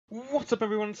What's up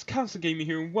everyone, it's Castle Gamer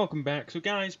here and welcome back. So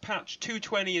guys, patch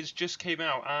 220 has just came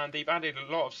out and they've added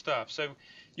a lot of stuff. So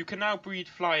you can now breed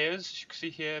flyers. You can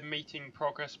see here mating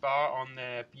progress bar on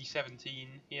the B17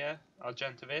 here,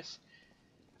 Argentavis.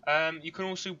 You can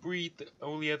also breed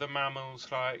all the other mammals,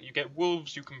 like you get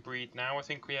wolves you can breed now. I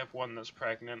think we have one that's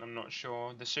pregnant, I'm not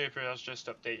sure. The server has just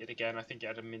updated again. I think it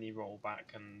had a mini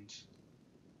rollback and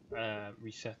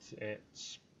reset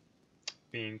its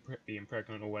being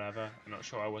pregnant or whatever. I'm not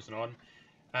sure, I wasn't on.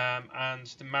 And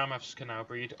the mammoths can now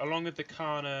breed, along with the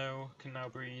Carno can now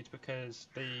breed because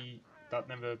that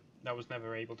was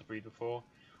never able to breed before.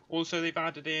 Also, they've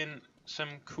added in some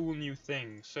cool new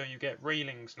things. So you get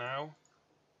railings now,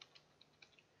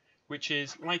 which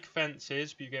is like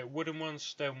fences, but you get wooden ones,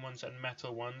 stone ones, and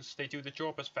metal ones. They do the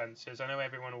job as fences. I know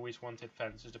everyone always wanted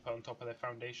fences to put on top of their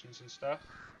foundations and stuff.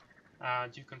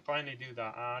 And you can finally do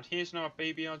that. And here's now a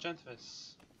baby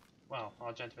Argentavis. Well,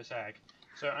 Argentavis egg.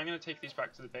 So I'm going to take these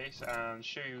back to the base and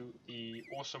show you the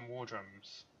awesome war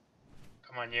drums.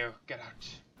 Come on you, get out.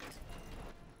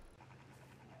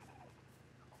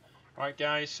 Alright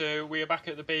guys, so we are back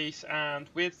at the base, and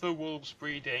with the wolves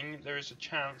breeding, there is a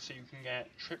chance that you can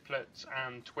get triplets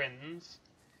and twins.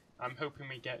 I'm hoping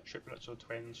we get triplets or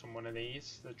twins from one of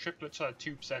these. The triplets are a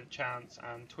 2% chance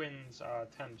and twins are a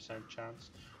 10% chance.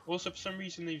 Also, for some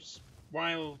reason, these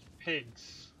wild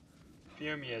pigs,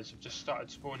 Phiomias, have just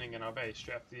started spawning in our base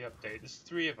straight after the update. There's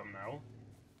 3 of them now.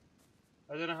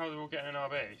 I don't know how they're all getting in our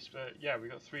base, but yeah, we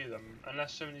got 3 of them.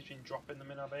 Unless somebody's been dropping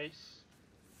them in our base,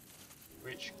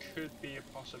 which could be a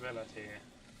possibility.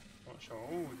 Not sure.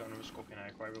 Oh, we got another scorpion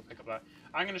egg. Right, we'll pick up that.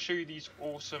 I'm going to show you these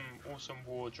awesome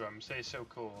war drums. They're so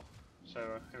cool. So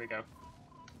here we go.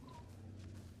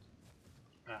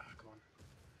 Ah, come on.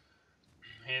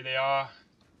 Here they are.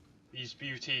 These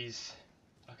beauties.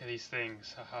 Look at these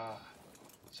things. Haha.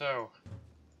 So,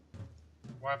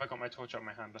 why have I got my torch out of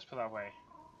my hand? Let's put that away.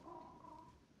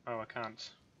 Oh, I can't.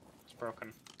 It's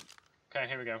broken. Okay,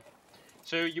 here we go.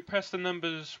 So you press the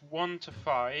numbers 1 to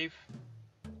 5,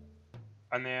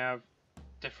 and they have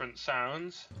different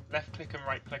sounds. Left click and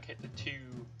right click hit the 2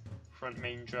 front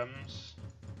main drums.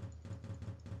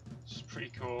 It's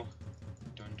pretty cool.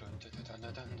 Dun dun dun dun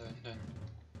dun dun dun dun.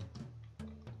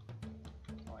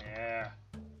 Oh yeah.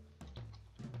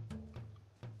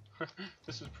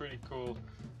 This is pretty cool.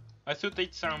 I thought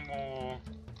they'd sound more.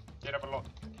 They'd have a lot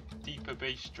deeper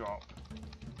bass drop.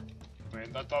 I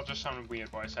mean, that just sounded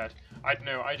weird what I said. I don't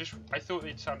know. I thought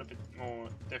they'd sound a bit more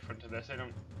different to this. They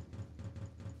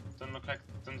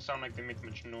doesn't sound like they make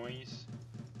much noise.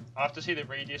 I'll have to see the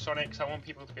radius on it because I want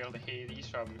people to be able to hear these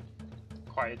from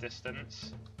quite a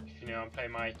distance. You know, I'm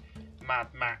playing my Mad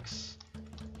Max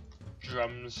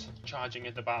drums charging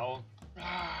into battle.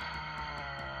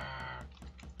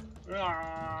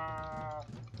 Yeah.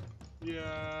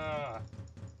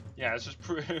 Yeah, it's just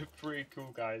pretty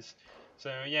cool, guys.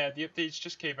 So yeah, the updates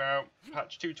just came out,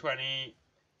 patch 220.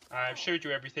 I've showed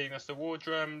you everything. That's the war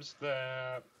drums,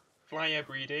 the flyer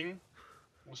breeding.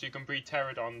 Also, you can breed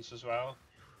pterodons as well.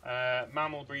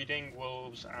 Mammal breeding,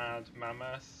 wolves and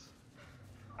mammoths.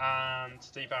 And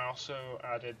they've also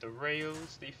added the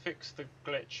rails. They fixed the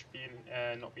glitch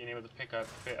not being able to pick up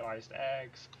fertilized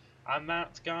eggs. And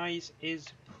that, guys,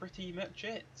 is pretty much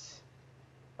it.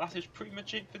 That is pretty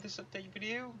much it for this update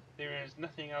video. There is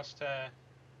nothing else to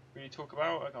really talk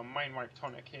about. I got Mine Wipe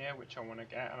Tonic here, which I want to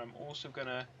get, and I'm also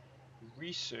gonna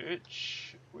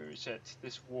research, where is it,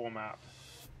 this war map.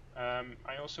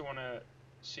 I also want to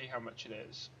see how much it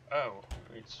is. Oh,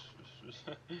 it's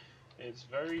it's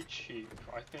very cheap.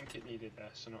 I think it needed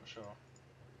this, I'm not sure.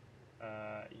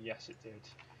 Yes it did.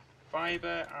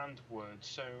 Fiber and wood,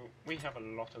 so we have a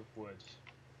lot of wood.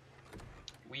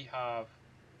 We have,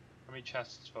 how many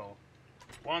chests full?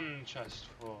 1 chest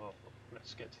full.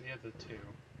 Let's get to the other 2.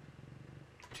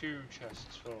 2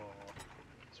 chests full.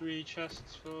 3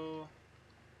 chests full.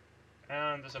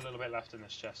 And there's a little bit left in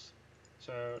this chest.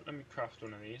 So let me craft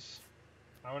one of these.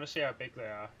 I want to see how big they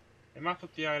are. A map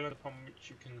of the island upon which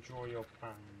you can draw your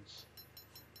plans.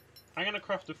 I'm going to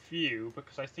craft a few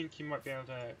because I think you might be able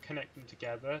to connect them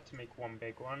together to make one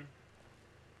big one.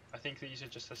 I think these are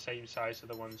just the same size as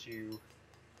the ones you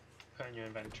put in your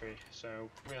inventory, so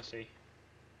we'll see.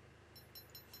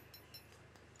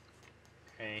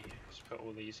 Okay, let's put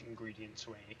all these ingredients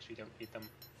away because we don't need them.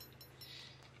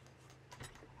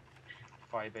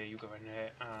 Fiber, you go in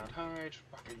here and hide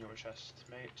back in your chest,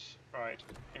 mate. Right,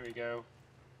 here we go.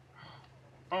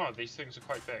 Oh, these things are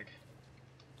quite big.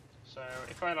 So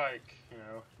if I like, you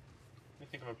know, let me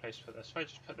think of a place to put this. If I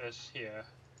just put this here,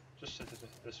 just to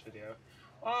this video.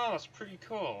 Oh, that's pretty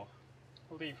cool.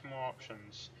 We'll leave more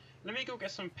options. let me go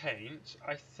get some paint.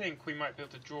 I think we might be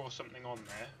able to draw something on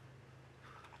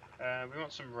there. We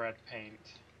want some red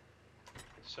paint.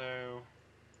 So,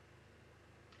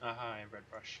 aha, red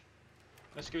brush.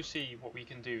 Let's go see what we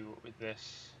can do with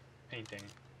this painting,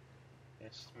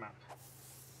 this map.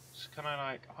 So can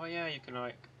I like, oh yeah, you can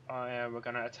like, oh yeah, we're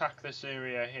gonna attack this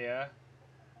area here.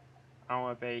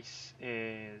 Our base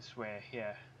is where?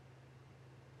 Here.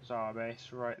 There's our base,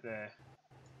 right there.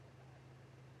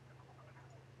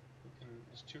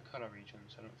 There's 2 color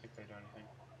regions, I don't think they do anything.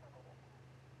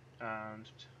 And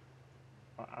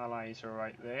our allies are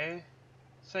right there.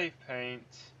 Save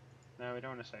paint. No, we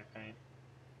don't want to save paint.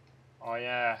 Oh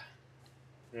yeah,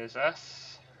 there's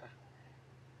us.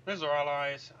 There's our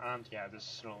allies, and yeah,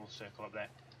 there's a little circle up there.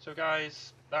 So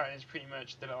guys, that is pretty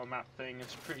much the little map thing.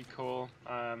 It's pretty cool.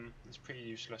 It's pretty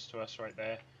useless to us right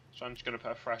there. So I'm just going to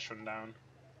put a fresh one down.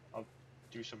 I'll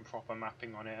do some proper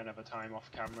mapping on it another time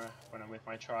off camera when I'm with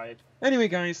my tribe. Anyway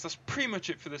guys, that's pretty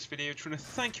much it for this video. Just want to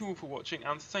thank you all for watching,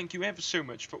 and thank you ever so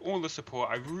much for all the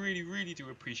support. I really do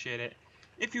appreciate it.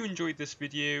 If you enjoyed this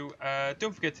video,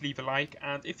 don't forget to leave a like,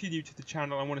 and if you're new to the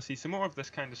channel and want to see some more of this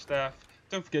kind of stuff,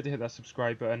 don't forget to hit that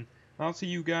subscribe button. I'll see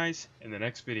you guys in the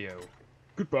next video.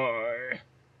 Goodbye!